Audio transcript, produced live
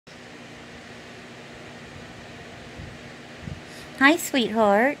Hi,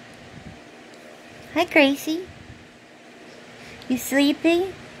 sweetheart. Hi, Gracie. You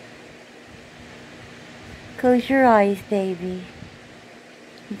sleepy? Close your eyes, baby.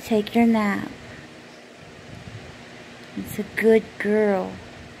 And take your nap. It's a good girl.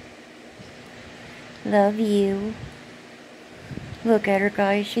 Love you. Look at her,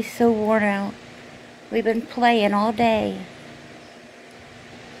 guys. She's so worn out. We've been playing all day.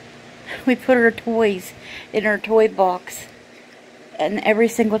 We put her toys in her toy box. And every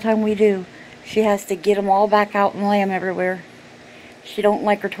single time we do, she has to get them all back out and lay them everywhere. She don't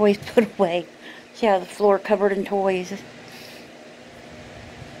like her toys put away. She has the floor covered in toys.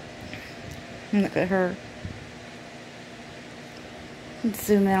 Look at her. Let's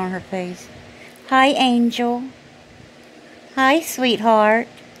zoom in on her face. Hi, Angel. Hi, sweetheart.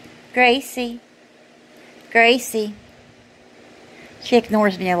 Gracie. Gracie. She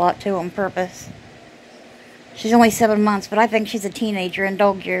ignores me a lot, too, on purpose. She's only 7 months, but I think she's a teenager in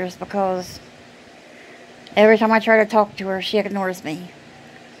dog years because every time I try to talk to her, she ignores me.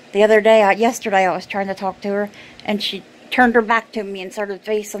 The other day, yesterday, I was trying to talk to her, and she turned her back to me and started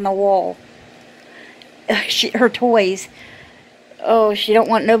facing the wall. Her toys. Oh, she don't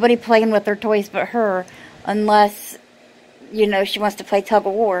want nobody playing with her toys but her, unless, you know, she wants to play tug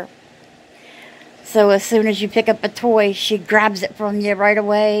of war. So as soon as you pick up a toy, she grabs it from you right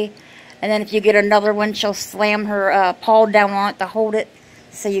away. And then if you get another one, she'll slam her paw down on it to hold it,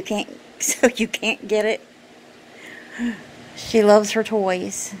 so you can't get it. She loves her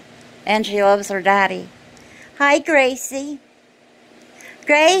toys, and she loves her daddy. Hi, Gracie.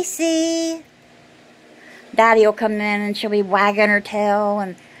 Gracie. Daddy will come in and she'll be wagging her tail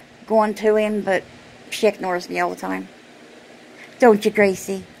and going to him, but she ignores me all the time. Don't you,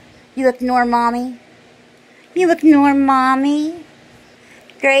 Gracie? You ignore Mommy? You ignore Mommy?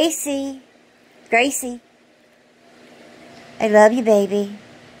 Gracie. Gracie. I love you, baby.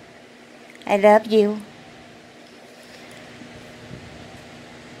 I love you.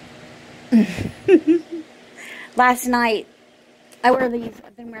 Last night, I've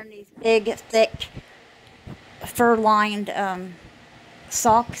been wearing these big, thick, fur-lined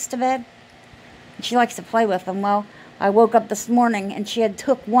socks to bed. She likes to play with them. Well, I woke up this morning and she had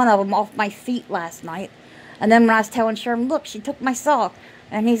took one of them off my feet last night. And then when I was telling Sherman, look, she took my sock.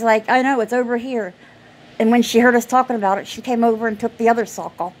 And he's like, I know, it's over here. And when she heard us talking about it, she came over and took the other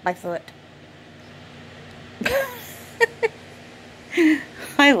sock off my foot.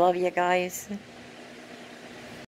 I love you guys.